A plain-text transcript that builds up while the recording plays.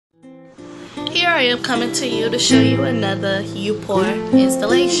here I am coming to you to show you another U-Pour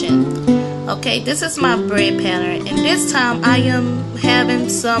installation. Okay, this is my braid pattern, and this time I am having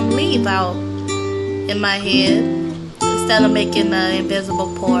some leave out in my head instead of making the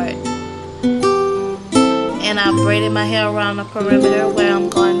invisible part. And I braided my hair around the perimeter where I'm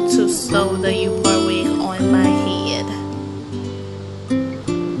going to sew the U-Pour wig on my head.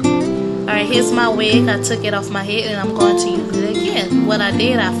 Alright, here's my wig. I took it off my head and I'm going to use it again. What I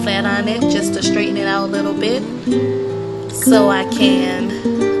did, I flat ironed it just to straighten it out a little bit so I can,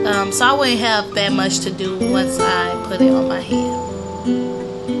 so I wouldn't have that much to do once I put it on my head.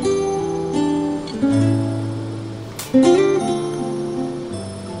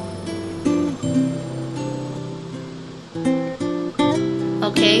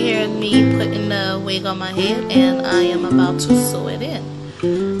 Okay, here's me putting the wig on my head and I am about to sew it in.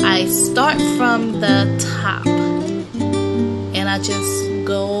 I start from the top and I just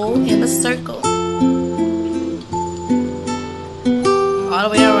go in a circle all the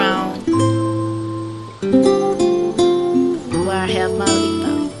way around where I have my leaf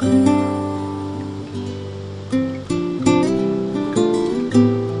out.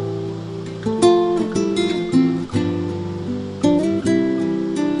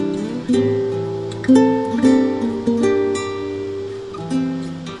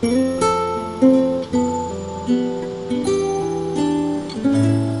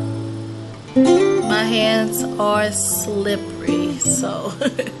 My hands are slippery, so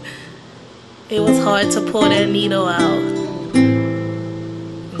it was hard to pull that needle out.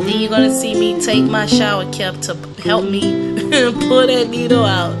 And then you're gonna see me take my shower cap to help me pull that needle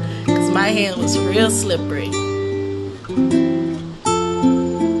out because my hand was real slippery.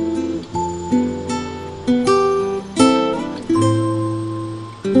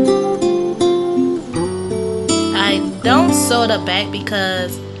 I don't sew the back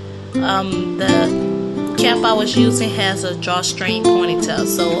because the cap I was using has a drawstring ponytail,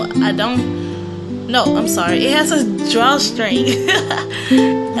 so I don't. No, I'm sorry. It has a drawstring,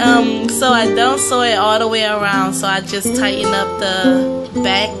 so I don't sew it all the way around. So I just tighten up the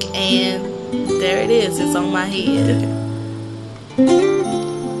back, and there it is. It's on my head.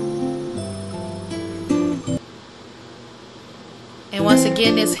 And once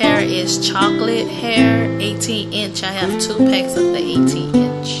again, this hair is chocolate hair, 18-inch. I have 2 packs of the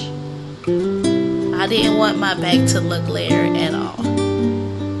 18-inch. I didn't want my back to look layered at all.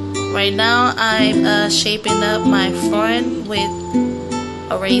 Right now I'm shaping up my front with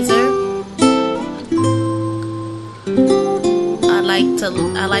a razor. I like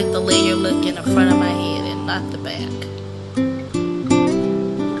the layer look in the front of my head and not the back.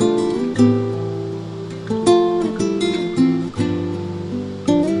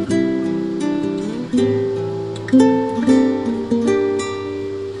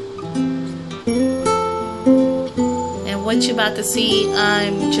 What you're about to see,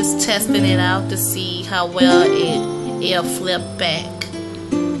 I'm just testing it out to see how well it'll flip back.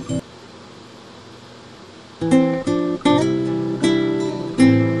 And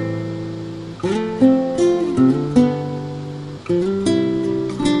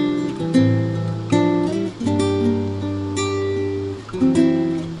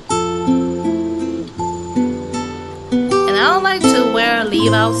I don't like to wear a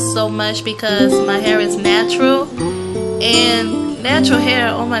leave out so much because my hair is natural. And natural hair,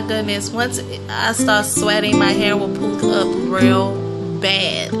 oh my goodness, once I start sweating, my hair will poop up real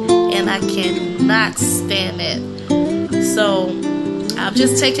bad, and I cannot stand it. So I'm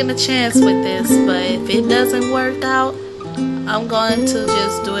just taking a chance with this, but if it doesn't work out, I'm going to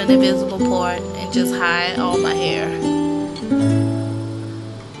just do an invisible part and just hide all my hair.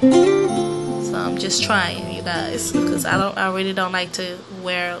 So I'm just trying, you guys, because I really don't like to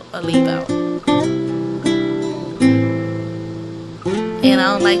wear a leave out. And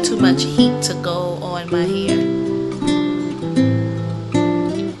I don't like too much heat to go on my hair.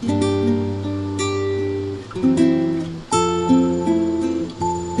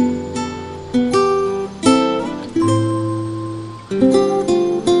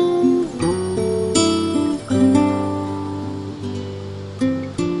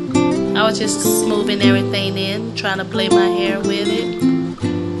 I was just smoothing everything in, trying to play my hair with it.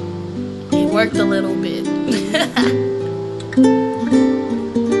 It worked a little bit.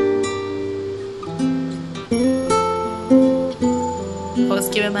 I was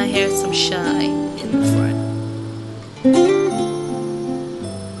giving my hair some shine in the front.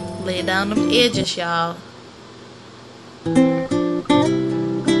 Lay down them edges, y'all.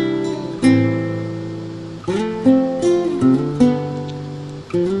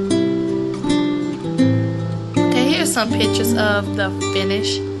 some pictures of the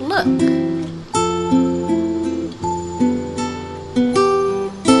finished look.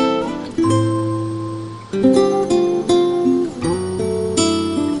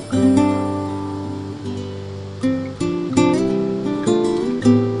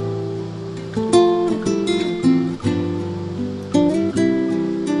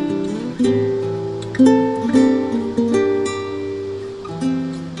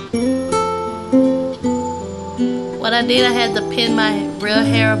 What I did, I had to pin my real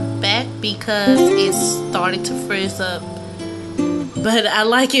hair back because it started to frizz up. But I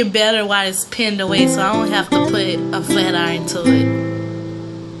like it better while it's pinned away, so I don't have to put a flat iron to it.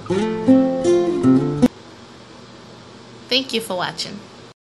 Thank you for watching.